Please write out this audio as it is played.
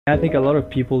I think a lot of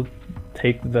people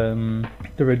take the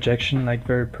rejection like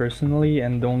very personally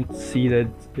and don't see that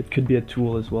it could be a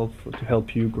tool as well to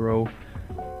help you grow.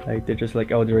 Like they're just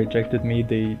like, oh, they rejected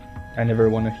me. I never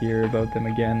want to hear about them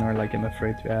again, or like I'm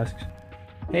afraid to ask.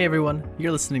 Hey everyone,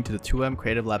 you're listening to the 2M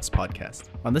Creative Labs podcast.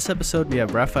 On this episode, we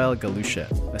have Raphael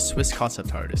Galusha, a Swiss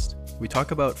concept artist. We talk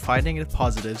about finding the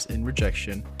positives in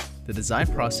rejection, the design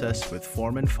process with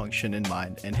form and function in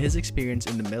mind, and his experience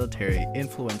in the military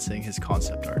influencing his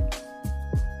concept art.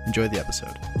 Enjoy the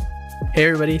episode. Hey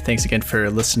everybody, thanks again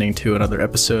for listening to another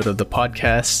episode of the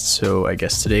podcast. So I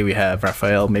guess today we have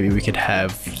Raphael. Maybe we could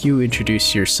have you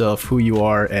introduce yourself, who you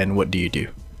are, and what do you do?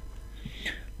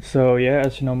 So yeah,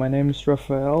 as you know, my name is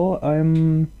Raphael.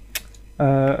 I'm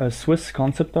a Swiss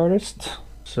concept artist.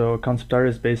 So concept art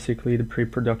is basically the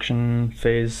pre-production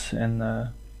phase in the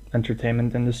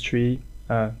entertainment industry,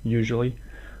 usually,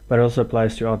 but it also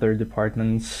applies to other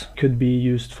departments. Could be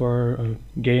used for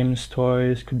games,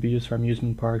 toys, could be used for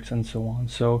amusement parks, and so on.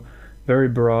 So very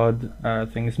broad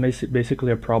thing. It's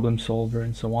basically a problem solver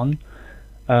and so on.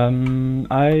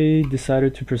 I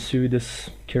decided to pursue this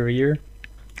career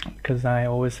because I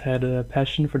always had a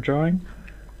passion for drawing,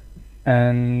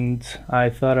 and I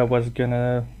thought I was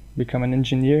gonna become an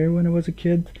engineer when I was a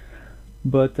kid,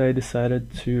 but I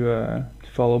decided to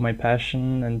follow my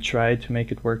passion and try to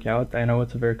make it work out. I know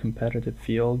it's a very competitive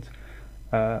field,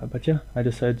 but yeah, I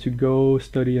decided to go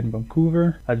study in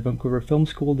Vancouver at Vancouver Film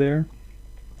School there,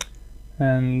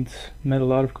 and met a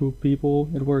lot of cool people.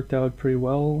 It worked out pretty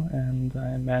well, and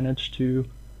I managed to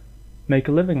make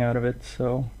a living out of it.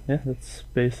 So yeah, that's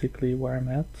basically where I'm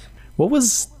at. What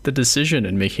was the decision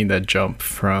in making that jump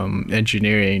from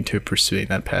engineering to pursuing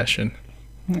that passion?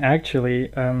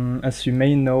 Actually, as you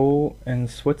may know, in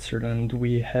Switzerland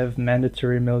we have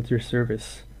mandatory military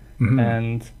service. Mm-hmm.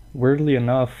 And weirdly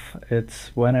enough,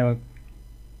 it's when I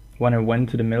went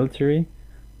to the military,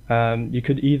 you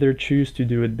could either choose to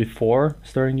do it before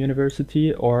starting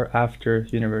university or after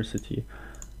university.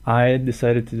 I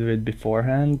decided to do it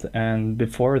beforehand, and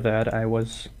before that I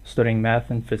was studying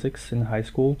math and physics in high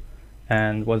school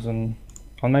and was on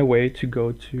my way to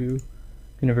go to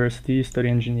university, study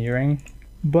engineering.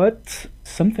 But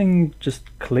something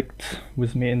just clicked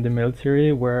with me in the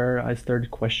military where I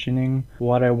started questioning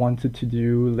what I wanted to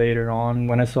do later on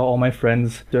when I saw all my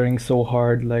friends studying so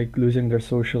hard, like losing their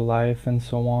social life and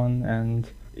so on. And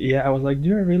yeah, I was like,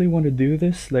 do I really want to do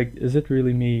this? Like, is it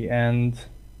really me? And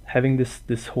having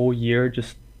this whole year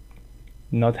just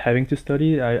not having to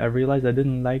study, I realized I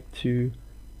didn't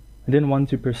want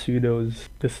to pursue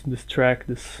this track,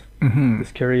 this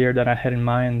career that I had in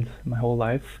mind my whole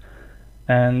life.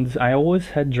 And I always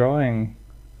had drawing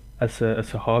as a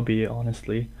hobby,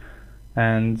 honestly.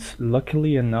 And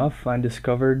luckily enough, I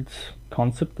discovered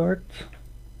concept art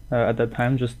at that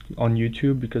time just on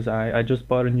YouTube, because I just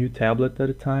bought a new tablet at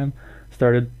the time,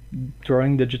 started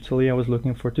drawing digitally. I was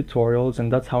looking for tutorials, and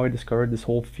that's how I discovered this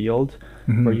whole field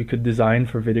where you could design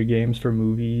for video games, for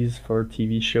movies, for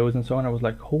TV shows, and so on. I was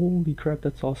like, holy crap,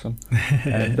 that's awesome.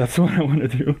 And that's what I want to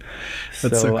do.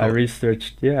 That's so cool. I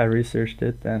researched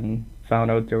it and found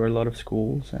out there were a lot of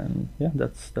schools, and yeah,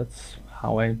 that's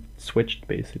how I switched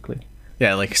basically.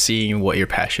 Yeah, like seeing what your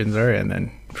passions are and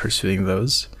then pursuing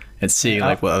those, and seeing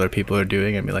like what other people are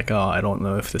doing and be like, oh, I don't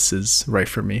know if this is right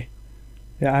for me.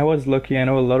 Yeah, I was lucky. I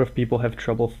know a lot of people have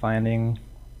trouble finding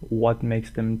what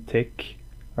makes them tick,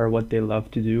 or what they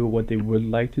love to do, what they would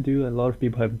like to do. A lot of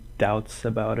people have doubts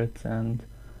about it, and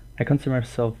I consider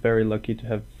myself very lucky to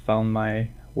have found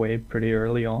my way pretty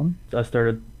early on. I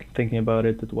started thinking about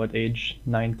it at what age?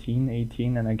 19,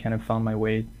 18, and I kind of found my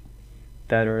way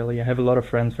that early. I have a lot of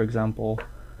friends, for example,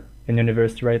 in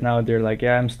university right now. They're like,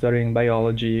 yeah, I'm studying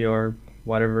biology or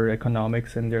whatever,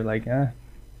 economics, and they're like,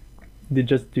 they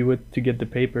just do it to get the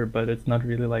paper, but it's not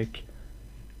really like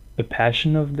a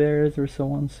passion of theirs or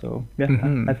so on. So yeah,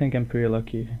 I think I'm pretty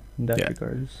lucky in that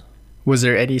regards. Was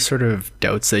there any sort of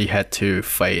doubts that you had to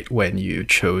fight when you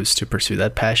chose to pursue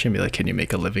that passion? Be like, can you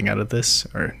make a living out of this?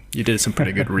 Or you did some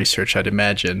pretty good research, I'd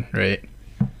imagine, right?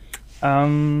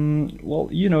 Well,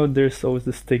 you know, there's always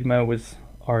the stigma with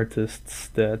artists,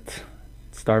 that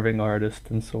starving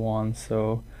artists and so on.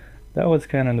 So that was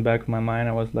kind of in the back of my mind.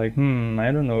 I was like,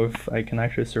 I don't know if I can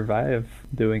actually survive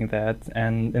doing that.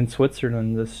 And in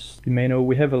Switzerland, you may know,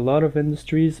 we have a lot of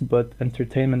industries, but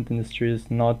entertainment industry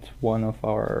is not one of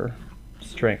our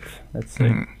strength, let's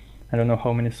say. I don't know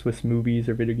how many Swiss movies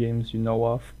or video games you know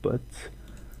of, but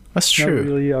that's true. Not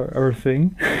really our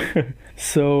thing.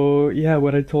 So yeah,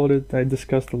 when I told it, I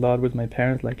discussed a lot with my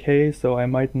parents, like, hey, so I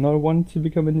might not want to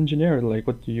become an engineer. Like,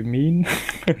 what do you mean?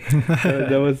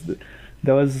 That was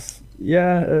That was,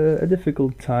 yeah, a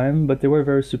difficult time, but they were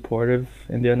very supportive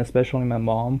in the end, especially my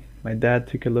mom. My dad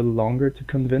took a little longer to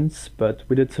convince, but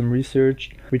we did some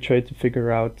research. We tried to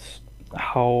figure out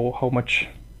how much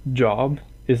job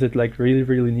is it, like really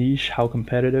really niche, how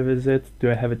competitive is it, do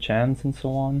I have a chance, and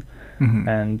so on. Hmm.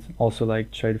 And also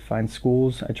like try to find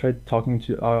schools. I tried talking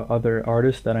to other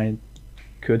artists that I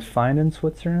could find in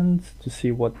Switzerland to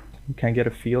see what can get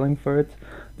a feeling for it.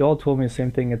 They all told me the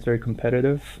same thing, it's very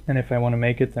competitive, and if I want to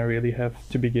make it, I really have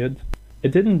to be good.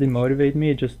 It didn't demotivate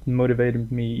me, it just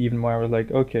motivated me even more. I was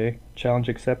like, okay, challenge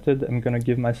accepted. I'm gonna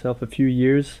give myself a few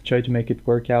years, try to make it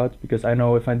work out, because I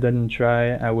know if I didn't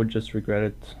try, I would just regret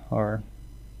it or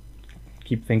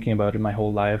keep thinking about it my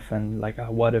whole life and like,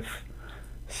 what if?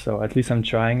 So at least I'm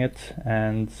trying it,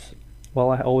 and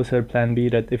well, I always had a plan B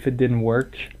that if it didn't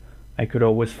work, I could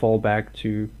always fall back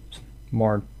to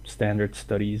more standard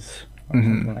studies or Hmm.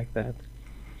 something like that.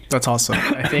 That's awesome.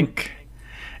 I think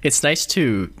it's nice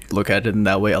to look at it in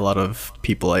that way. A lot of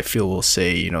people, I feel, will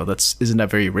say, that's isn't that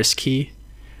very risky,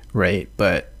 right?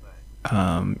 But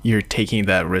you're taking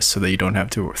that risk so that you don't have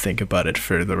to think about it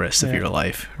for the rest of Yeah. your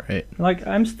life, right? Like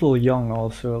I'm still young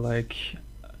also. Like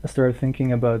I started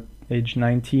thinking about age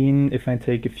 19, if I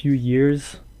take a few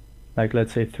years, like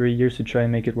let's say 3 years to try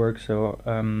and make it work. So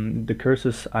the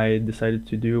courses I decided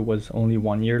to do was only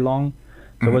 1 year long.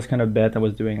 So it Mhm. was kind of bad. I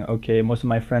was doing okay. Most of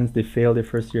my friends, they failed their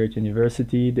first year at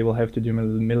university. They will have to do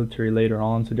military later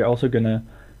on. So they're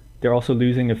also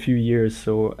losing a few years.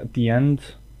 So at the end,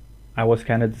 I was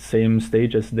kind of the same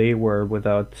stage as they were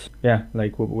without, yeah,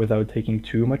 like without taking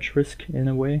too much risk in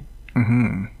a way.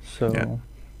 Hmm. Yeah. So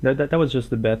that was just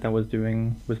the bet I was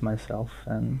doing with myself,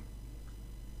 and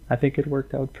I think it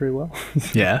worked out pretty well.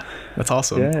 Yeah, that's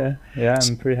awesome. Yeah,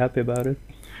 I'm pretty happy about it.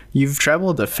 You've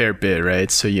traveled a fair bit,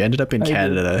 right? So you ended up in I did.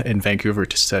 Canada, in Vancouver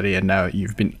to study, and now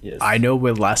you've been. Yes. I know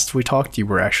when last we talked, you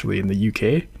were actually in the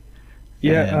UK.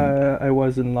 Yeah, And I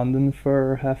was in London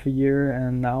for half a year,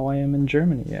 and now I am in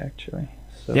Germany actually.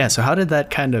 So yeah, so how did that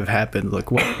kind of happen?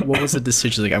 Like, what was the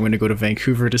decision? Like, I'm going to go to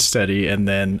Vancouver to study, and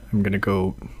then I'm going to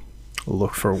go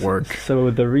look for work.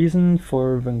 So the reason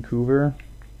for Vancouver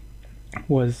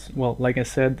was, well, like I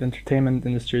said, the entertainment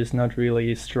industry is not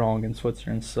really strong in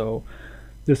Switzerland. So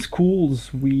the schools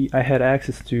I had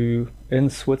access to in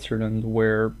Switzerland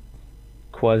were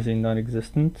quasi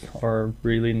non-existent or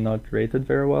really not rated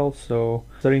very well. So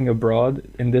studying abroad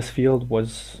in this field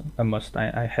was a must.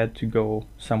 I had to go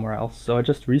somewhere else. So I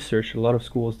just researched a lot of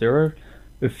schools. There were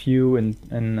a few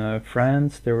in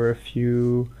France. There were a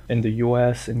few in the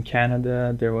US, in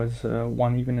Canada. There was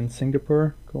one even in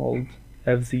Singapore called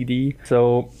FZD.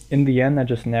 So in the end, I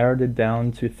just narrowed it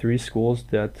down to 3 schools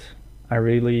that I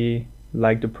really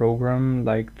liked the program,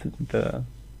 liked the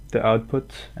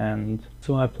output, and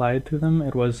so I applied to them.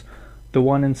 It was the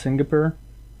one in Singapore,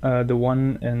 the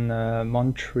one in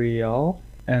Montreal,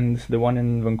 and the one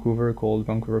in Vancouver called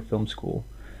Vancouver Film School.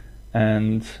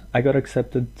 And I got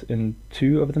accepted in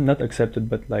 2 of them, not accepted,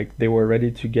 but like they were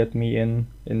ready to get me in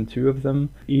 2 of them,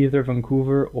 either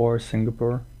Vancouver or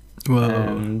Singapore. Whoa.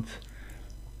 And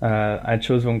I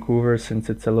chose Vancouver since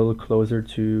it's a little closer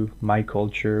to my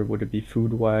culture. Would it be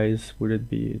food wise? Would it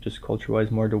be just culture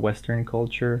wise, more the Western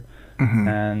culture? Mhm.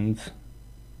 And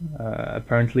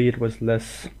apparently it was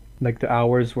less, like the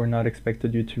hours were not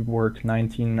expected you to work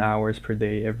 19 hours per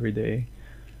day every day.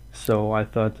 So I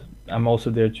thought I'm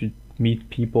also there to meet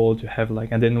people, to have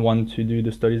like, I didn't want to do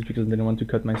the studies because I didn't want to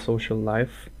cut my social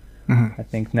life. Mhm. I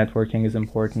think networking is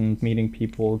important, meeting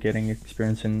people, getting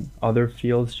experience in other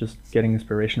fields, just getting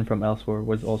inspiration from elsewhere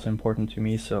was also important to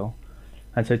me. So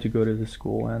I decided to go to the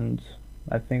school, and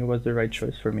I think it was the right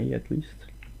choice for me, at least.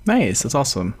 Nice. That's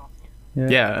awesome.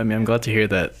 Yeah, I mean, I'm glad to hear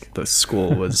that the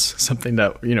school was something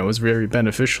that, was very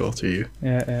beneficial to you.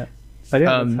 Yeah. But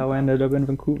yeah, Um, that's how I ended up in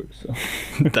Vancouver. So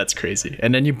That's crazy.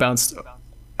 And then you bounced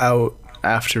out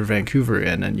after Vancouver,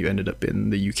 and then you ended up in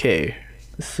the UK.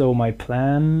 So my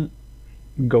plan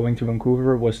going to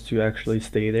Vancouver was to actually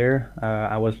stay there.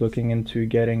 I was looking into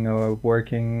getting a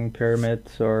working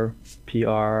permit or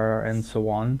PR and so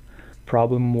on.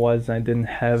 Problem was I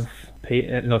didn't have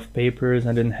enough papers.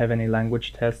 I didn't have any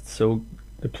language tests, so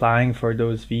applying for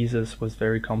those visas was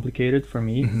very complicated for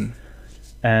me. Mhm.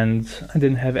 And I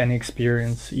didn't have any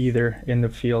experience either in the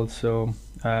field. So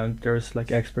there's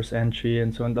like express entry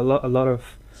and so on. A lot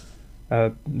of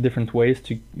different ways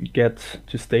to get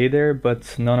to stay there,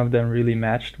 but none of them really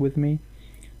matched with me.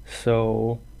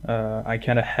 So I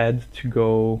kind of had to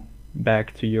go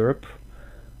back to Europe.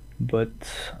 But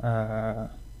I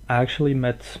actually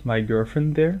met my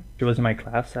girlfriend there. She was in my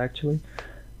class actually,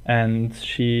 and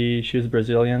she was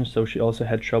Brazilian, so she also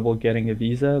had trouble getting a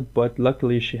visa, but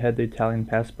luckily she had the Italian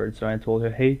passport. So I told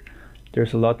her, hey,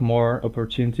 there's a lot more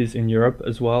opportunities in Europe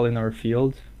as well in our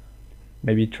field.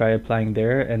 Maybe try applying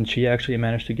there. And she actually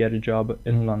managed to get a job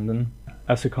in London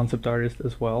as a concept artist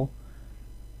as well.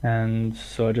 And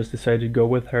so I just decided to go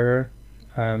with her.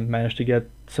 Managed to get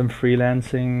some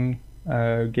freelancing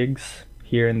gigs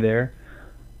here and there.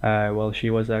 Well, she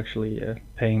was actually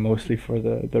paying mostly for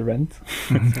the rent.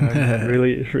 So I'm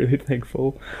really, really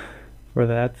thankful for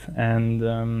that.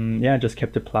 And yeah, just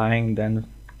kept applying then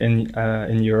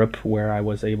in Europe where I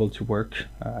was able to work.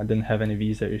 I didn't have any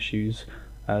visa issues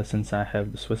since I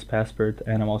have the Swiss passport,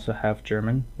 and I'm also half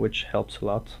German, which helps a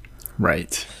lot.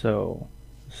 Right. So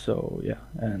yeah,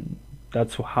 and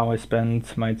that's how I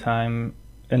spent my time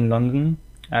in London.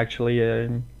 Actually,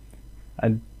 it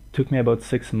took me about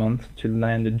 6 months to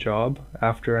land a job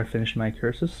after I finished my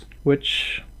courses,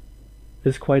 which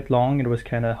is quite long. It was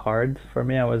kind of hard for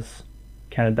me. I was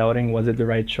kind of doubting was it the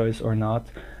right choice or not,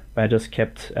 but I just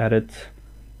kept at it,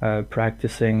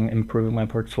 practicing, improving my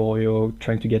portfolio,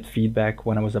 trying to get feedback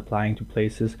when I was applying to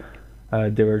places.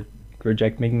 They were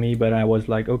rejecting me, but I was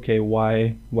like, okay,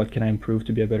 why? What can I improve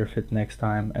to be a better fit next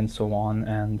time, and so on.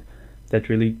 And that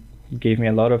really gave me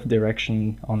a lot of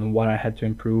direction on what I had to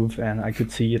improve, and I could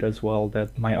see it as well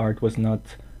that my art was not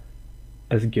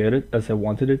as good as I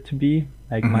wanted it to be.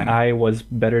 Like my eye was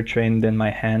better trained than my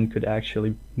hand could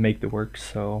actually make the work.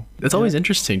 So it's always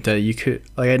interesting that you could,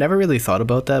 like, I never really thought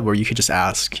about that, where you could just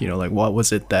ask, like, what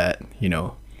was it that,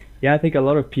 Yeah, I think a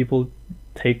lot of people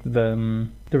take the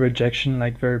rejection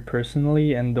like very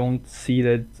personally and don't see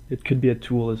that it could be a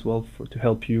tool as well to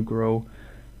help you grow.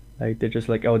 Like they're just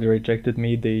like, oh, they rejected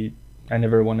me, I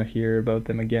never want to hear about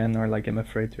them again, or like I'm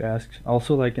afraid to ask.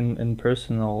 Also, like in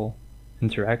personal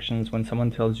interactions, when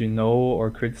someone tells you no or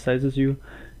criticizes you,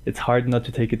 it's hard not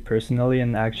to take it personally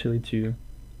and actually to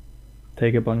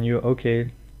take upon you,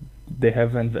 okay, they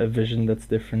have a vision that's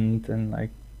different, and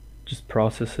like just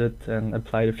process it and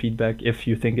apply the feedback if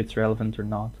you think it's relevant or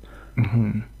not.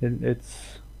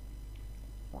 It's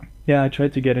yeah, I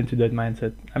tried to get into that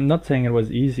mindset. I'm not saying it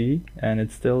was easy, and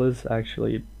it still is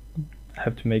actually. I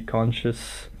have to make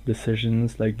conscious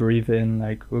decisions, like breathe in,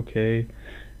 like, okay,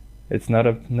 it's not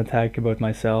an attack about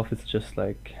myself, it's just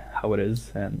like how it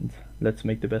is, and let's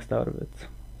make the best out of it.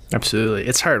 Absolutely.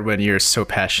 It's hard when you're so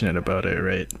passionate about it,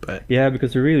 right? But yeah,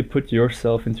 because you really put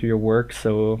yourself into your work,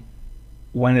 so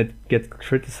when it gets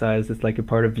criticized, it's like a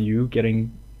part of you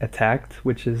getting attacked,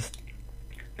 which is,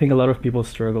 I think a lot of people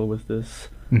struggle with this.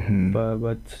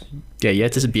 But yeah, you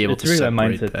have to be able to really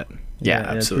separate mindset. that. Yeah,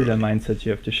 absolutely. It's really a mindset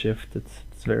you have to shift.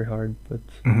 It's very hard, but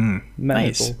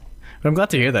nice. But I'm glad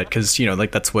to hear that, because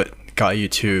like that's what got you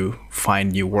to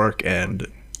find new work, and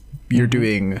you're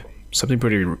doing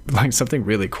something something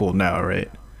really cool now,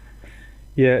 right?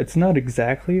 Yeah, it's not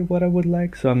exactly what I would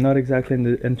like. So I'm not exactly in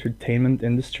the entertainment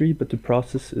industry, but the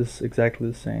process is exactly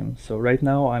the same. So right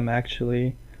now I'm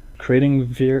actually creating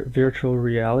virtual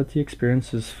reality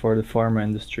experiences for the pharma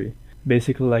industry.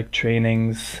 Basically like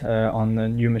trainings on the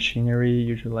new machinery.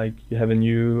 Usually like you have a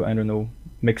new, I don't know,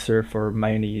 mixer for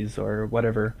mayonnaise or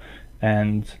whatever,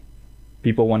 and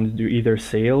people want to do either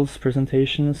sales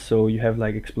presentations, so you have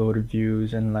like exploded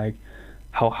views and like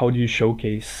how do you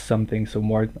showcase something. So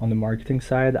more on the marketing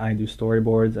side, I do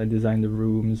storyboards, I design the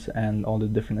rooms and all the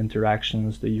different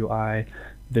interactions, the UI,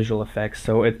 visual effects.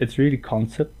 So it's really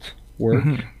concept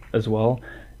work as well.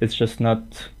 It's just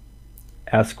not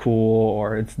as cool,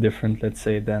 or it's different, let's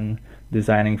say, than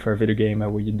designing for a video game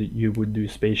where you would do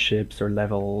spaceships or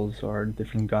levels or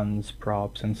different guns,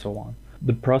 props, and so on.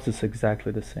 The process is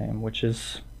exactly the same, which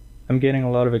is I'm gaining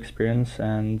a lot of experience,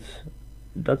 and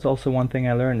that's also one thing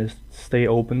I learned is stay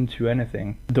open to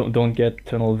anything. Don't get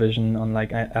tunnel vision on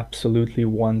like I absolutely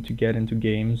want to get into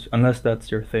games, unless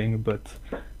that's your thing, but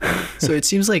So it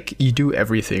seems like you do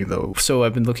everything though. So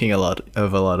I've been looking a lot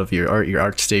of your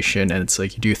ArtStation, and it's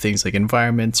like you do things like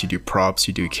environments, you do props,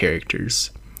 you do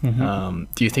characters. Do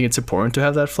you think it's important to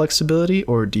have that flexibility,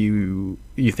 or do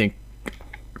you think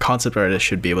concept artists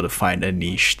should be able to find a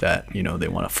niche that they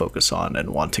want to focus on and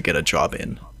want to get a job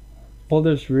in? Well,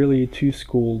 there's really two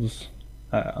schools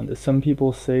on this. Some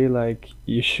people say like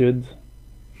you should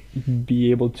be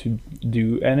able to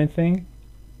do anything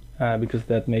because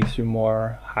that makes you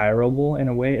more hireable in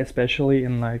a way, especially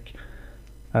in like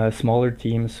smaller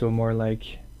teams, so more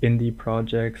like indie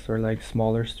projects or like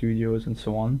smaller studios and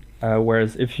so on.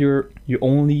 Whereas if you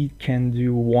only can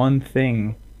do one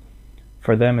thing,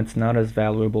 for them it's not as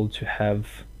valuable to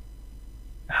have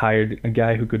hired a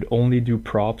guy who could only do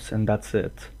props and that's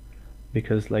it,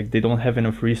 because like they don't have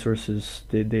enough resources.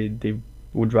 They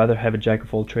would rather have a jack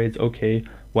of all trades. Okay,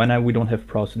 we don't have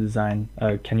pros to design,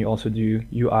 can you also do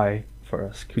UI for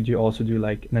us? Could you also do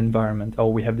like an environment? Oh,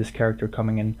 we have this character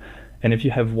coming in. And if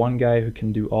you have one guy who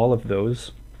can do all of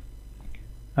those,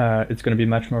 it's going to be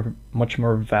much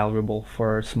more valuable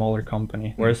for a smaller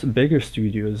company. Whereas bigger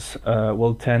studios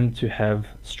will tend to have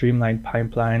streamlined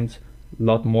pipelines, a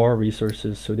lot more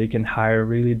resources, so they can hire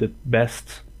really the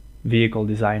best vehicle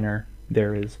designer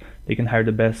there is. They can hire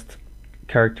the best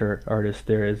character artist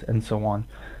there is, and so on.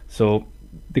 So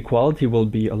the quality will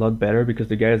be a lot better because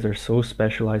the guys are so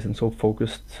specialized and so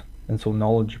focused and so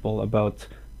knowledgeable about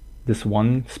this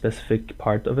one specific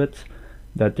part of it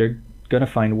that they're gonna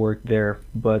find work there.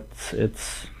 But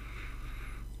it's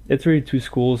really two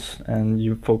schools, and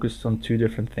you focus on two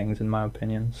different things, in my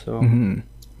opinion. So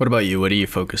What about you? What do you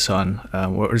focus on?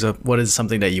 What is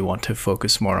something that you want to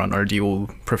focus more on, or do you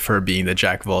prefer being the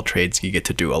jack of all trades? You get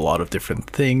to do a lot of different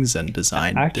things and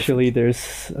design. Actually,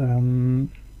 there's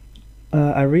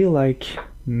I really like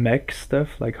mech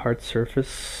stuff, like hard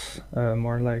surface,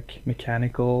 more like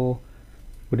mechanical.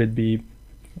 Would it be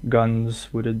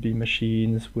guns? Would it be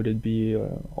machines? Would it be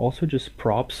also just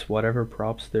props? Whatever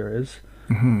props there is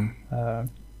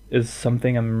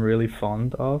something I'm really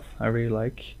fond of. I really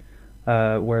like.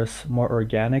 Whereas more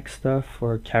organic stuff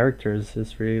or characters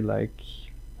is really like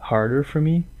harder for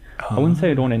me. I wouldn't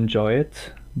say I don't enjoy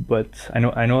it, but I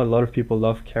know a lot of people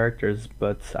love characters,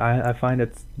 but I find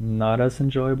it's not as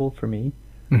enjoyable for me,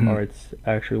 or it's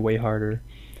actually way harder.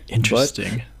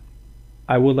 Interesting. But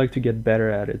I would like to get better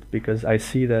at it because I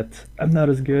see that I'm not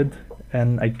as good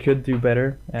and I could do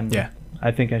better, and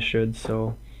I think I should.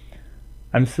 So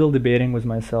I'm still debating with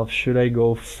myself, should I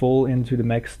go full into the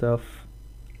mech stuff,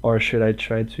 or should I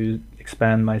try to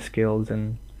expand my skills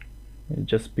and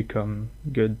just become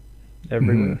good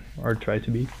everywhere, or try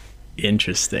to be?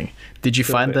 Interesting. Did you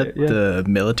find that the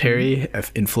military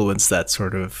have influenced that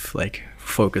sort of like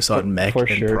focus on mech and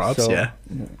sure. props?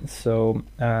 So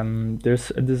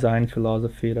there's a design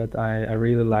philosophy that I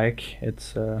really like.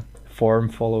 It's form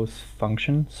follows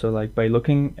function. So like by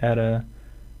looking at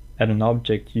an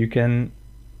object, you can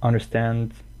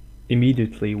understand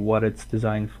immediately what it's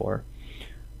designed for.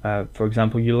 For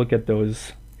example, you look at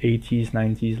those 80s,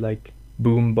 90s like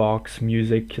boombox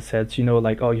music cassettes,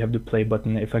 like, oh, you have the play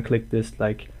button. If I click this,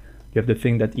 like, you have the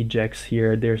thing that ejects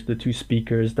here. There's the two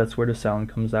speakers. That's where the sound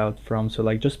comes out from. So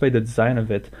like just by the design of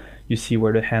it, you see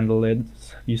where the handle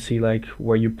is. You see like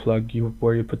where you plug,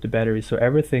 where you put the battery. So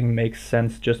everything makes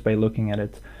sense just by looking at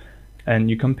it. And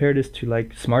you compare this to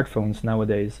like smartphones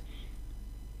nowadays.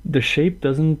 The shape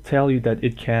doesn't tell you that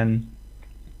it can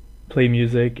play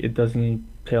music. It doesn't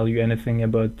tell you anything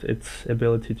about its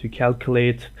ability to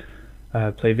calculate,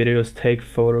 play videos, take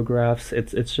photographs.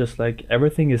 It's just like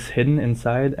everything is hidden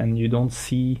inside, and you don't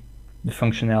see the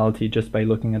functionality just by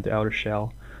looking at the outer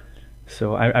shell.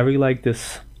 So I really like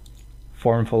this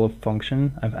form full of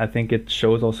function. I think it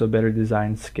shows also better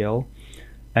design skill.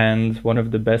 And one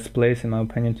of the best places, in my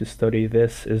opinion, to study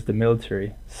this is the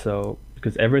military. So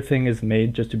because everything is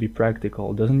made just to be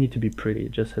practical. It doesn't need to be pretty.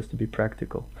 It just has to be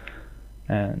practical.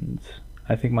 And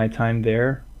I think my time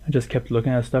there, I just kept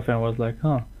looking at stuff and I was like,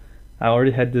 I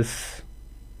already had this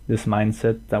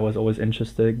mindset that I was always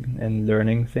interested in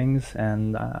learning things,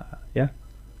 and I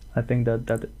think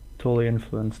that totally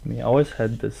influenced me. I always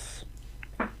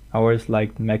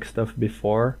liked mech stuff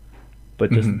before,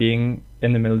 but just being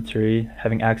in the military,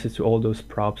 having access to all those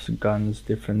props, guns,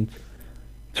 different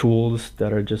tools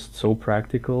that are just so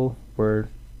practical were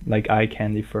like eye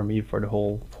candy for me for the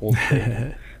whole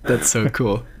thing. That's so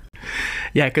cool.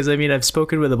 Yeah, because I mean, I've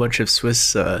spoken with a bunch of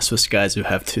Swiss guys who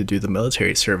have to do the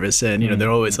military service, and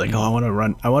they're always like, "Oh,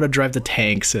 I want to drive the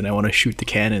tanks, and I want to shoot the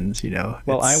cannons."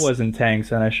 Well, I was in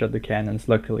tanks and I shot the cannons.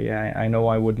 Luckily, I know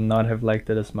I would not have liked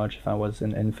it as much if I was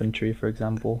in infantry, for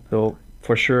example. So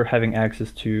for sure, having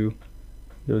access to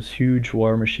those huge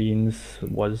war machines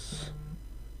was,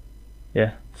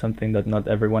 something that not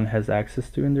everyone has access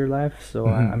to in their life. So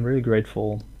I'm really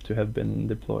grateful to have been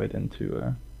deployed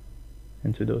into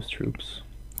those troops.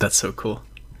 That's so cool.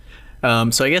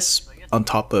 So I guess on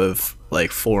top of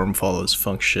like form follows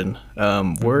function,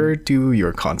 where do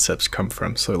your concepts come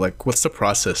from? So like, what's the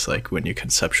process like when you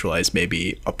conceptualize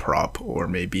maybe a prop or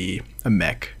maybe a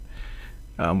mech?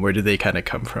 Where do they kind of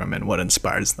come from, and what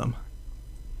inspires them?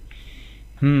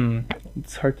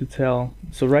 It's hard to tell.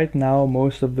 So right now,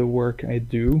 most of the work I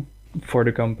do for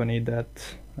the company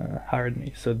that hired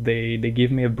me. So they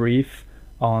give me a brief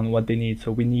on what they need.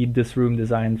 So we need this room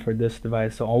designed for this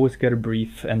device. So I always get a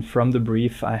brief, and from the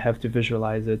brief I have to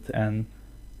visualize it and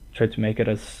try to make it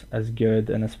as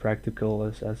good and as practical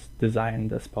as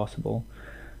designed as possible.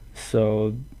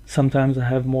 So sometimes I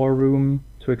have more room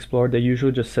to explore. They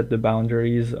usually just set the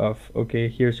boundaries of, okay,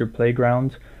 here's your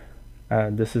playground.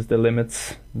 This is the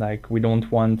limits. Like, we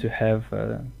don't want to have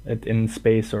it in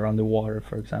space or underwater,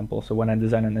 for example. So when I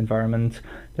design an environment,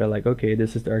 they're like, okay,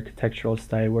 this is the architectural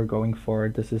style we're going for.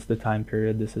 This is the time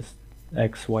period. This is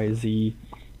X, Y, Z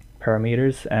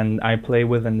parameters, and I play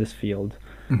within this field.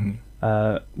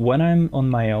 When I'm on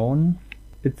my own,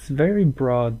 it's very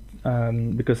broad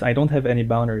because I don't have any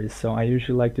boundaries. So I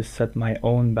usually like to set my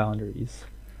own boundaries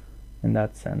in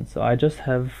that sense. So I just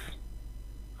have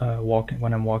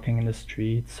when I'm walking in the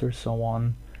streets or so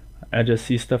on, I just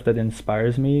see stuff that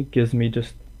inspires me, gives me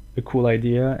just a cool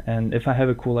idea. And if I have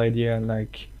a cool idea,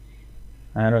 like,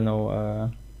 I don't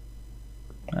know,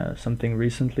 something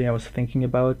recently I was thinking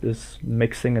about is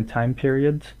mixing a time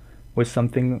period with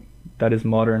something that is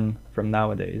modern from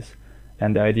nowadays.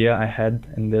 And the idea I had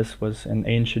in this was, in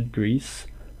ancient Greece,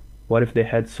 what if they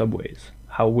had subways?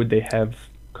 How would they have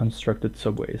constructed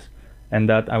subways? And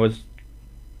that I was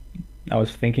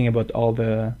thinking about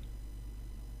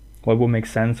what would make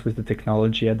sense with the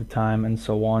technology at the time and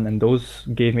so on, and those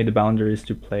gave me the boundaries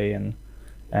to play in,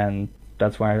 and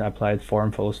that's why I applied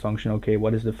form follows function. Okay,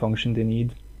 what is the function they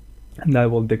need? And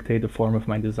that will dictate the form of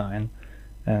my design.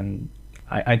 And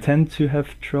I tend to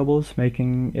have troubles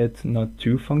making it not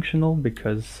too functional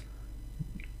because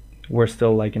we're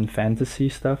still like in fantasy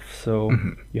stuff, so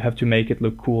you have to make it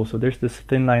look cool. So there's this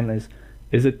thin line: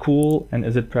 is it cool and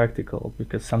is it practical?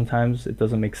 Because sometimes it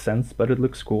doesn't make sense, but it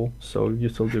looks cool, so you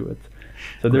still do it.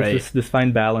 So there's this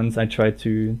fine balance I try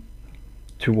to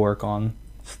work on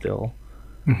still.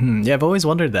 Yeah, I've always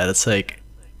wondered that. It's like,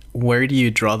 where do you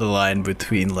draw the line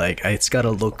between, like, it's got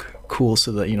to look cool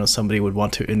so that, you know, somebody would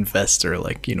want to invest or,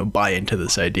 like, you know, buy into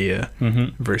this idea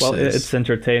versus... Well, it's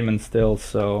entertainment still,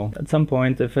 so at some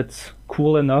point, if it's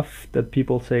cool enough that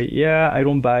people say, yeah, I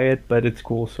don't buy it, but it's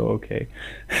cool, so okay.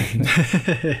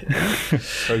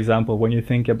 For example, when you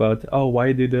think about, oh,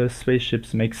 why do the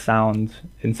spaceships make sound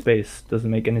in space? Doesn't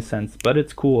make any sense, but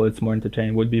it's cool, it's more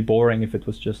entertaining. It would be boring if it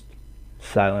was just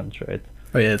silent, right?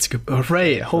 Oh yeah, it's good. Oh,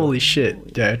 right. Holy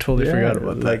shit. Yeah, I totally forgot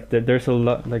about that. Like there's a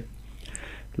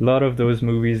lot of those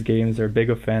movies, games are big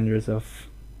offenders of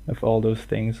all those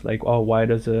things. Like, oh, why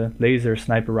does a laser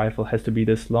sniper rifle has to be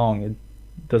this long? It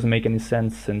doesn't make any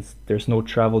sense since there's no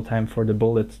travel time for the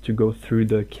bullet to go through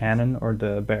the cannon or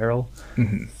the barrel.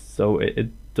 So it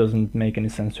doesn't make any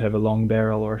sense to have a long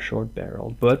barrel or a short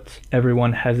barrel. But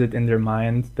everyone has it in their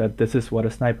mind that this is what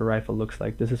a sniper rifle looks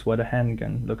like. This is what a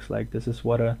handgun looks like. This is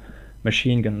what a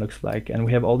machine gun looks like, and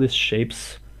we have all these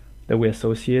shapes that we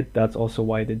associate. That's also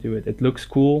why they do it. It looks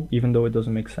cool even though it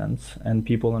doesn't make sense, and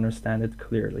people understand it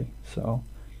clearly. So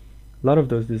a lot of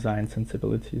those design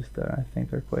sensibilities that I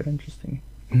think are quite interesting.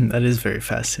 That is very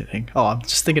fascinating. Oh, I'm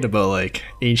just thinking about like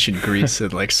ancient Greece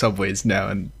and like subways now,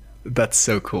 and that's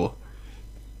so cool.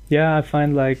 Yeah, I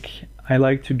find like I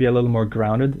like to be a little more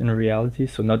grounded in reality,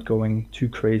 so not going too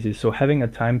crazy. So having a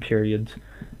time period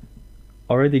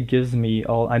already gives me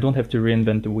I don't have to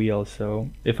reinvent the wheel. So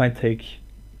if I take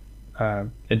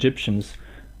Egyptians,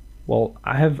 well,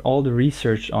 I have all the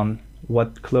research on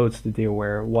what clothes did they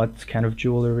wear, what kind of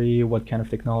jewelry, what kind of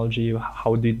technology,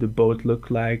 how did the boat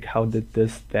look like, how did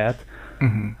this, that,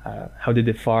 how did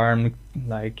they farm,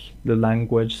 like the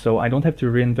language. So I don't have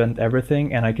to reinvent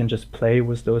everything, and I can just play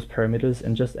with those parameters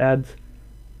and just add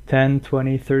 10,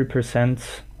 20,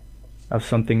 30% of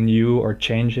something new or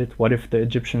change it. What if the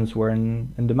Egyptians were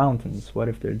in the mountains? What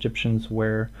if the Egyptians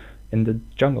were in the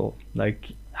jungle? Like,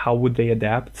 how would they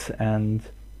adapt? And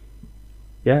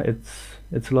yeah,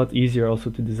 it's a lot easier also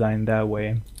to design that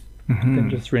way than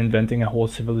just reinventing a whole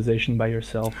civilization by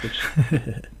yourself, which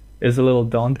is a little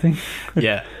daunting.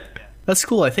 Yeah, that's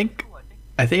cool. I think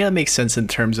that makes sense in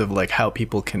terms of like how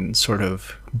people can sort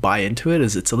of buy into it,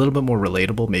 is it's a little bit more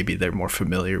relatable. Maybe they're more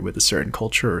familiar with a certain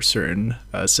culture or certain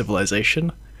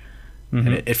civilization, and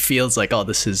it feels like, oh,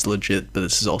 this is legit, but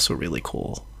this is also really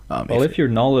cool. Well, if you're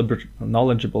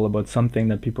knowledgeable about something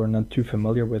that people are not too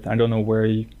familiar with, I don't know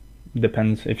where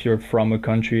depends if you're from a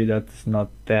country that's not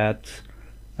that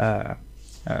how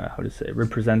to say,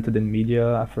 represented in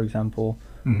media, for example.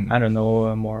 I don't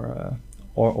know, more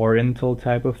or Oriental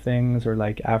type of things, or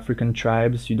like African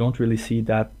tribes, you don't really see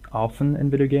that often in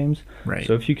video games. Right.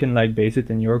 So if you can like base it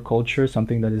in your culture,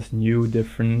 something that is new,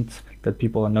 different, that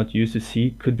people are not used to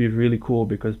see, could be really cool,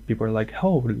 because people are like,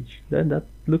 oh, that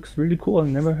looks really cool, I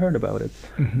never heard about it.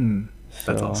 So,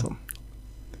 that's awesome.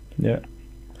 Yeah.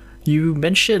 You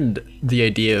mentioned the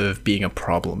idea of being a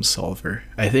problem solver.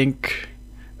 I think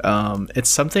it's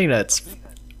something that's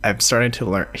I'm starting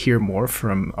to hear more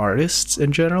from artists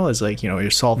in general, is like, you know, you're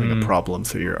solving a problem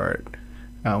through your art.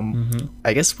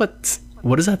 I guess what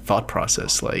is that thought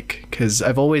process like? Because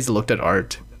I've always looked at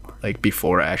art like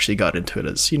before I actually got into it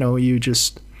as, you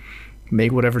just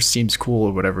make whatever seems cool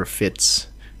or whatever fits,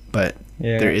 but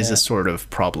there is a sort of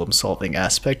problem solving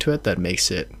aspect to it that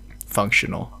makes it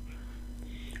functional.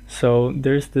 So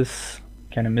there's this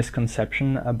kind of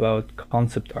misconception about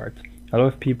concept art. A lot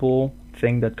of people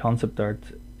think that concept art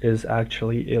is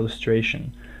actually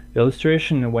illustration.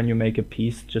 Illustration, when you make a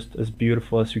piece just as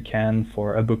beautiful as you can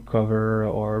for a book cover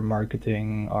or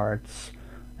marketing arts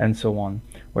and so on.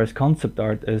 Whereas concept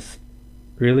art is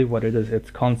really what it is.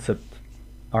 It's concept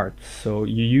art. So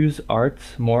you use art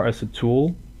more as a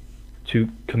tool to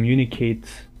communicate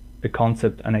a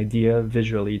concept, an idea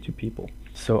visually to people.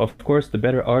 So of course, the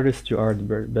better artist you are,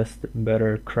 the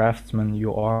better craftsman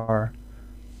you are,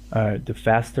 the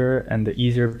faster and the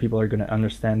easier people are going to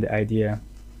understand the idea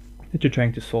that you're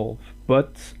trying to solve.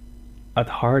 But at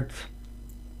heart,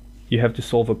 you have to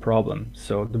solve a problem.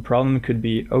 So the problem could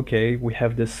be, okay, we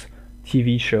have this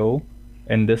TV show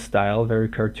in this style, very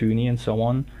cartoony and so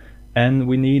on, and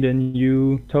we need a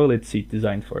new toilet seat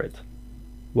designed for it.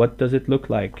 What does it look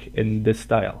like in this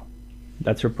style?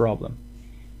 That's your problem.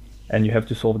 And you have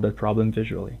to solve that problem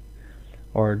visually.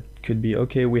 Or it could be,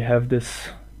 okay, we have this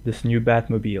new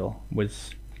Batmobile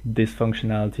with this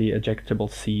functionality,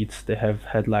 ejectable seats, they have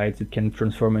headlights, it can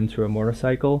transform into a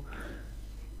motorcycle.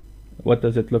 What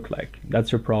does it look like?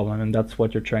 That's your problem, and that's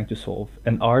what you're trying to solve.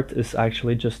 And art is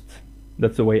actually just,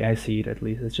 that's the way I see it at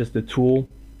least, it's just a tool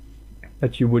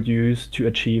that you would use to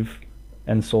achieve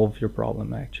and solve your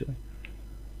problem actually.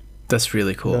 That's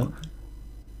really cool.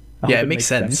 Yeah, it makes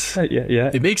sense.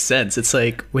 Yeah. It makes sense. It's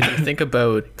like when you think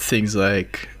about things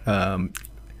like,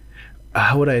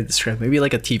 how would I describe? Maybe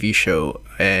like a TV show,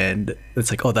 and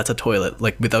it's like, oh, that's a toilet.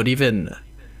 Like without even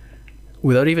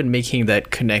making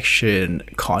that connection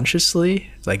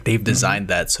consciously, like they've designed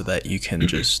that so that you can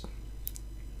just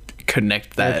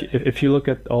connect that. If you look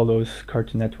at all those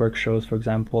Cartoon Network shows, for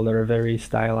example, that are very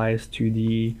stylized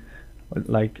 2D,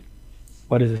 like,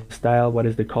 what is the style? What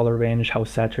is the color range? How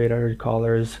saturated are the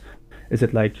colors? Is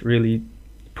it like really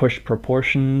push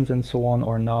proportions and so on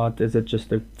or not? Is it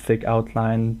just a thick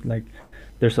outline? Like,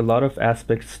 there's a lot of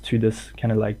aspects to this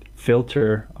kind of like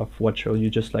filter of what show. You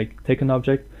just like take an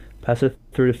object, pass it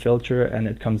through the filter, and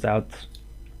it comes out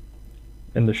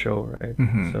in the show, right?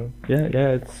 Mm-hmm. So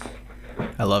yeah,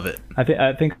 I love it.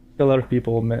 I think a lot of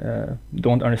people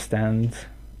don't understand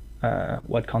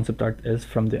what concept art is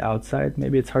from the outside.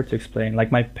 Maybe it's hard to explain.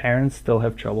 Like my parents still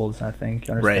have troubles, I think,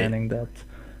 understanding that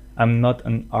I'm not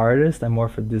an artist, I'm more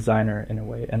of a designer in a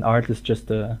way. And art is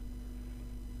just a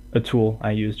tool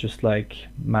I use, just like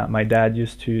my dad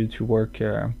used to work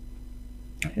in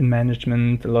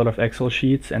management, a lot of Excel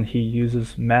sheets, and he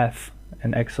uses math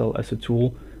and Excel as a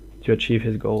tool to achieve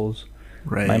his goals.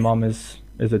 Right. My mom is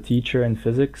a teacher in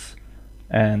physics,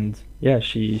 and yeah,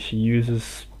 she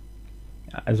uses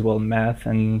as well math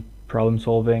and problem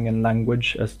solving and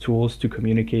language as tools to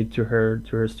communicate to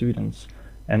her students.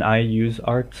 And I use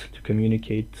art to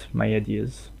communicate my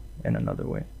ideas in another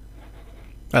way.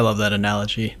 I love that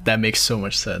analogy. That makes so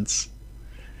much sense.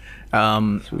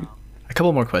 Sweet. A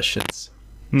couple more questions.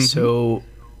 Mm-hmm. So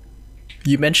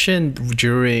you mentioned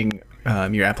during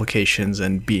your applications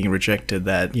and being rejected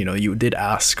that, you did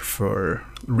ask for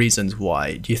reasons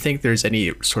why. Do you think there's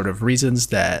any sort of reasons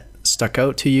that stuck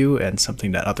out to you and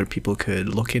something that other people could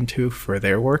look into for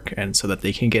their work and so that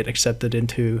they can get accepted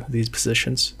into these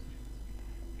positions?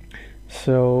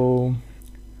 So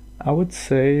I would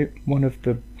say one of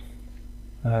the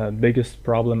biggest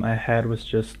problem I had was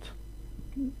just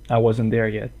I wasn't there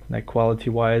yet. Like quality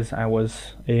wise, I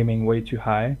was aiming way too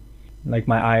high. Like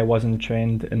my eye wasn't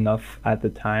trained enough at the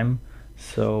time.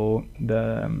 So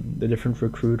the different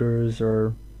recruiters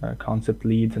or concept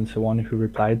leads and so on who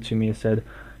replied to me said,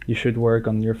 you should work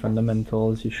on your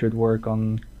fundamentals, you should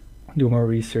do more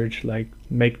research, like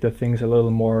make the things a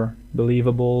little more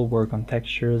believable, work on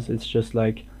textures. It's just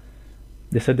like,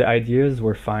 they said the ideas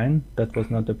were fine, that was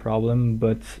not the problem,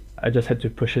 but I just had to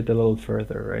push it a little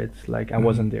further, right? Like I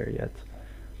wasn't there yet.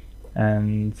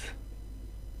 And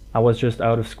I was just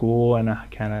out of school and I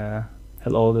kind of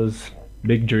had all those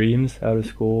big dreams out of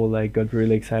school, like got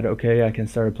really excited, okay, I can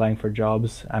start applying for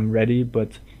jobs, I'm ready,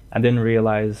 but I didn't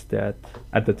realize that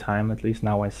at the time, at least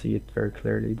now I see it very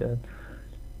clearly, that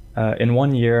in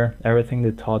 1 year, everything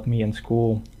they taught me in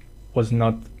school was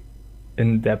not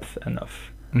in depth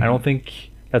enough. Mm-hmm. I don't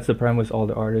think that's the problem with all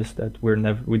the artists, that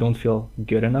we don't feel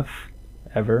good enough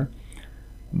ever.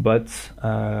 But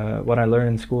what I learned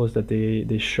in school is that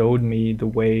they showed me the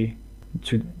way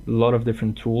to a lot of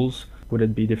different tools would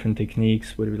it be different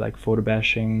techniques? Would it be like photo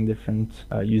bashing, different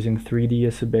using 3D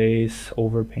as a base,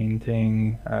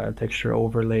 overpainting, texture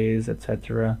overlays,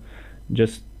 etc.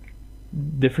 Just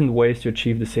different ways to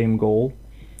achieve the same goal.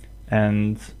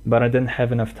 But I didn't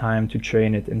have enough time to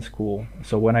train it in school.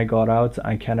 So when I got out,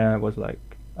 I kind of was like,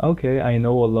 okay, I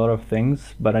know a lot of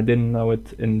things, but I didn't know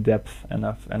it in depth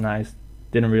enough, and I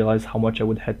didn't realize how much I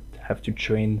would have to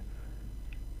train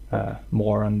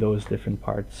more on those different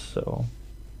parts. So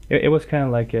it was kind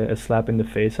of like a slap in the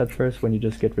face at first when you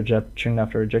just get rejection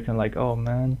after rejection, like, oh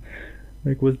man,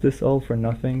 like, was this all for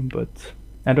nothing? But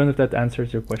I don't know if that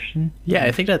answers your question. Yeah,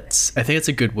 I think it's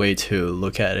a good way to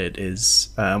look at it is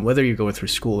whether you're going through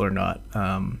school or not,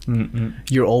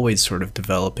 you're always sort of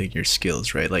developing your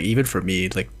skills, right? Like even for me,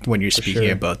 like when you're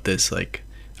speaking about this, like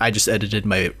I just edited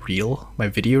my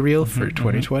video reel for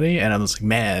 2020, and I was like,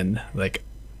 man, like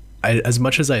as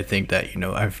much as I think that, you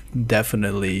know, I've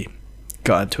definitely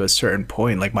gotten to a certain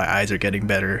point, like my eyes are getting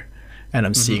better and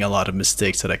I'm seeing a lot of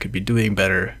mistakes that I could be doing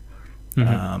better.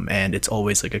 And it's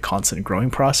always like a constant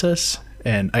growing process.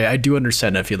 And I do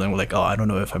understand that feeling like, oh, I don't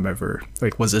know if I'm ever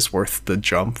like, was this worth the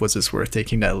jump? Was this worth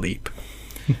taking that leap?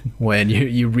 When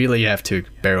you really have to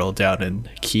barrel down and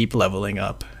keep leveling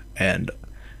up. And,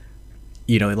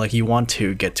 you know, like you want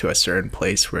to get to a certain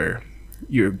place where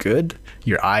you're good,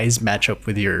 your eyes match up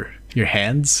with your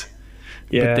hands.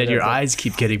 Yeah, but then your eyes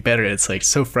keep getting better. It's like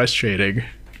so frustrating.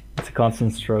 It's a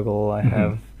constant struggle I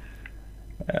have.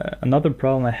 Another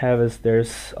problem I have is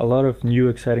there's a lot of new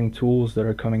exciting tools that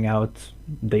are coming out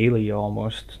daily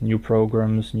almost. New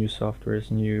programs, new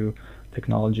softwares, new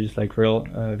technologies, like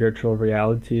virtual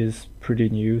reality is pretty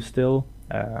new still.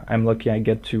 I'm lucky I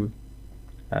get to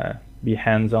be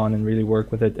hands-on and really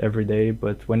work with it every day,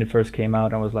 but when it first came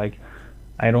out I was like,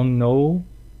 I don't know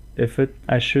if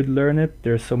I should learn it.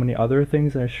 There's so many other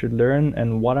things I should learn,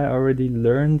 and what I already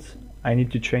learned I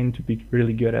need to train to be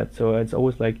really good at. So it's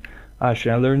always like,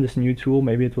 should I learn this new tool?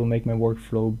 Maybe it will make my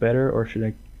workflow better, or should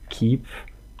I keep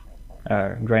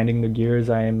grinding the gears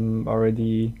I'm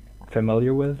already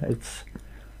familiar with? It's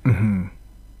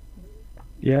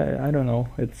yeah, I don't know.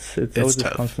 It's always tough.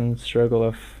 This constant struggle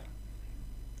of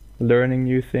learning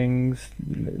new things.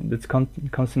 It's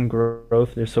constant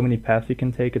growth. There's so many paths you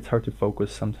can take. It's hard to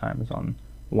focus sometimes on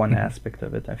one aspect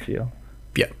of it, I feel.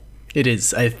 Yeah, it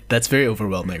is. That's very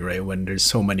overwhelming, right? When there's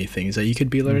so many things that you could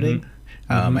be learning.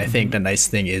 I think the nice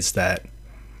thing is that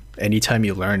anytime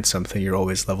you learn something, you're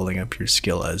always leveling up your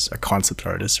skill as a concept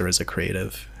artist or as a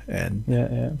creative. And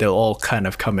they'll all kind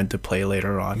of come into play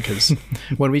later on. Because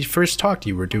when we first talked,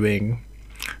 you were doing...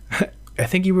 I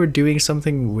think you were doing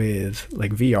something with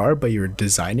like VR, but you were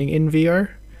designing in VR.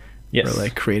 Yes. Or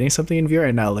like creating something in VR,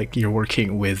 and now like you're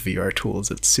working with VR tools.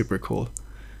 It's super cool.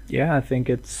 Yeah, I think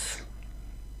it's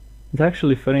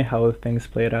actually funny how things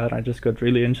played out. I just got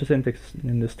really interested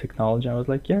in this technology. I was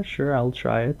like, yeah, sure, I'll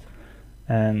try it.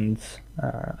 And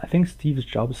I think Steve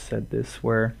Jobs said this,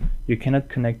 where you cannot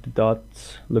connect the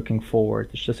dots looking forward.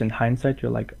 It's just in hindsight,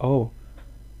 you're like, oh,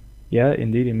 yeah,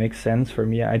 indeed, it makes sense for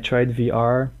me. I tried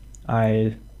VR.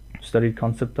 I studied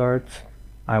concept art.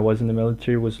 I was in the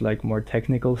military, was like more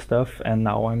technical stuff, and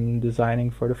now I'm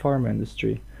designing for the pharma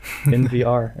industry in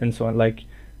VR and so on. Like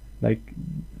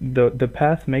the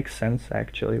path makes sense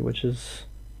actually, which is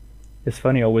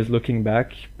funny always looking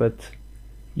back, but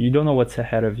you don't know what's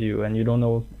ahead of you, and you don't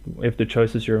know if the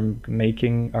choices you're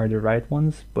making are the right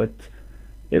ones, but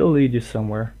it'll lead you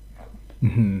somewhere.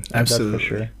 Absolutely. That's for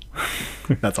sure.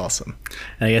 That's awesome.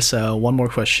 And I guess one more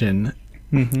question.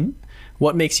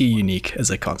 What makes you unique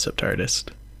as a concept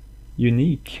artist?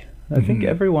 Unique? I think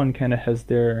everyone kind of has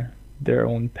their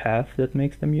own path that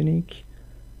makes them unique.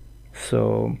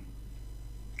 So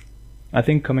I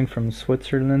think coming from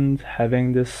Switzerland,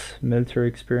 having this military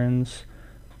experience,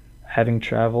 having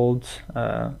traveled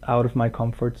out of my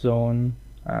comfort zone,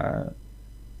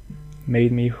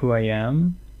 made me who I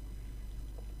am.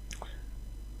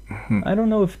 I don't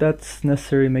know if that's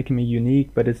necessarily making me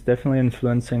unique, but it's definitely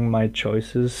influencing my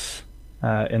choices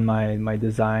in my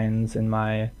designs, in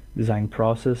my design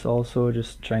process also,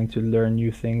 just trying to learn new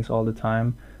things all the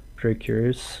time, very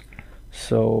curious.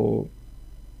 So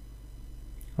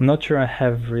I'm not sure I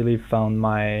have really found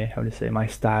my, my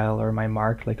style or my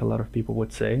mark, like a lot of people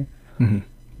would say.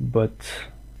 But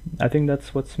I think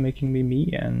that's what's making me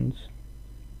me, and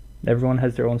everyone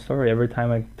has their own story. Every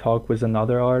time I talk with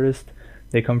another artist,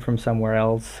 they come from somewhere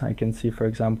else. I can see, for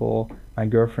example, my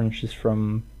girlfriend, she's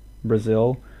from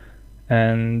Brazil,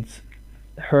 and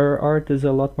her art is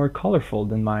a lot more colorful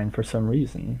than mine for some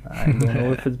reason. I don't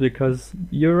know if it's because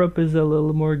Europe is a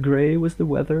little more gray with the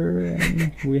weather,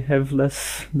 and we have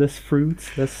less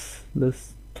fruits,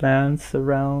 less plants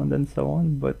around and so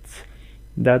on, but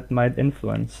that might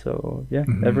influence. So yeah,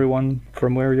 everyone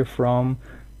from where you're from,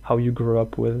 how you grew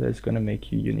up with is going to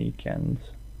make you unique, and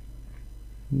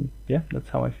yeah, that's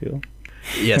how I feel.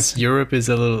 Yes, Europe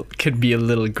can be a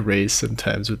little gray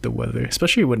sometimes with the weather,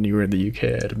 especially when you were in the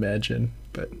UK, I'd imagine.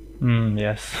 But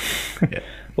yes. Yeah.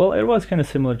 Well, it was kind of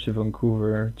similar to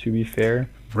Vancouver, to be fair.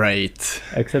 Right.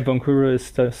 Except Vancouver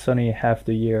is sunny half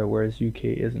the year, whereas UK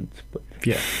isn't. But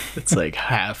Yeah, it's like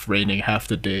half raining half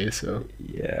the day, so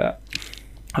yeah.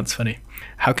 that's funny.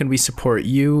 How can we support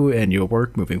you and your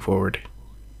work moving forward?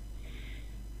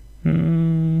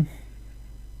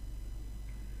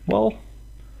 Well,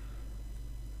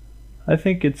 I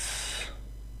think it's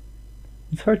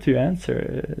hard to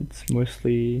answer. It's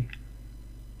mostly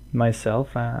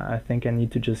myself. I think I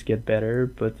need to just get better.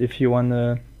 But if you want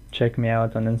to check me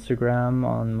out on Instagram,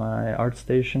 on my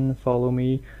ArtStation, follow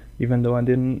me, even though I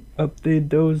didn't update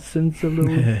those since a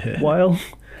little while.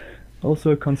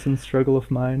 Also a constant struggle of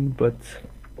mine, but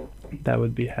that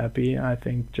would be happy. I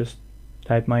think just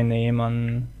type my name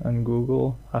on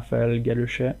Google, Rafael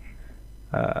Galuchet.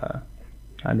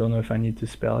 I don't know if I need to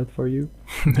spell it for you,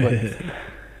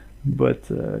 but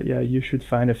yeah, you should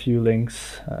find a few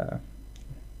links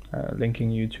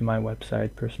linking you to my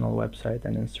website, personal website,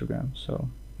 and Instagram. So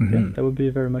yeah, that would be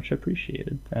very much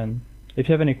appreciated. And if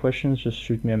you have any questions, just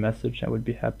shoot me a message. I would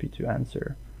be happy to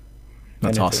answer.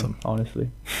 That's anything, awesome.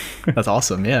 Honestly. That's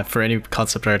awesome. Yeah, for any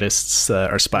concept artists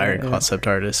or aspiring concept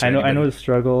artists. I know the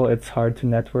struggle. It's hard to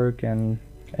network, and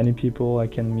any people I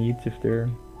can meet,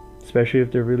 especially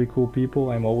if they're really cool people,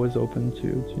 I'm always open to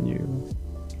new,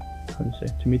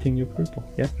 to meeting new people.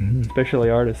 Yeah,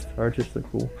 especially artists. Artists are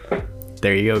cool.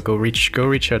 There you go. Go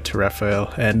reach out to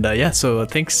Rafael. And yeah, so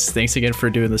thanks again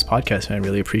for doing this podcast, man. I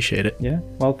really appreciate it. Yeah.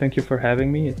 Well, thank you for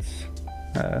having me. It's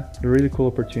a really cool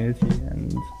opportunity,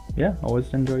 and yeah,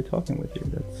 always enjoy talking with you.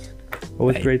 That's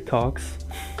always great talks.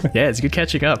 Yeah, it's good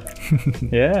catching up.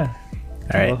 Yeah.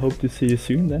 All right. I'll hope to see you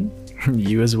soon then.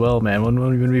 You as well, man.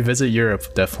 When we visit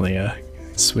Europe, definitely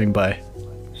swing by.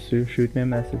 Shoot me a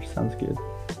message. Sounds good.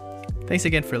 Thanks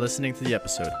again for listening to the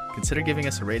episode. Consider giving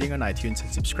us a rating on iTunes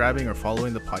and subscribing or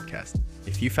following the podcast.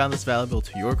 If you found this valuable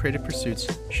to your creative pursuits,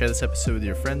 share this episode with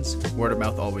your friends. Word of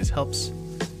mouth always helps.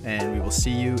 And we will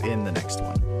see you in the next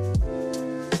one.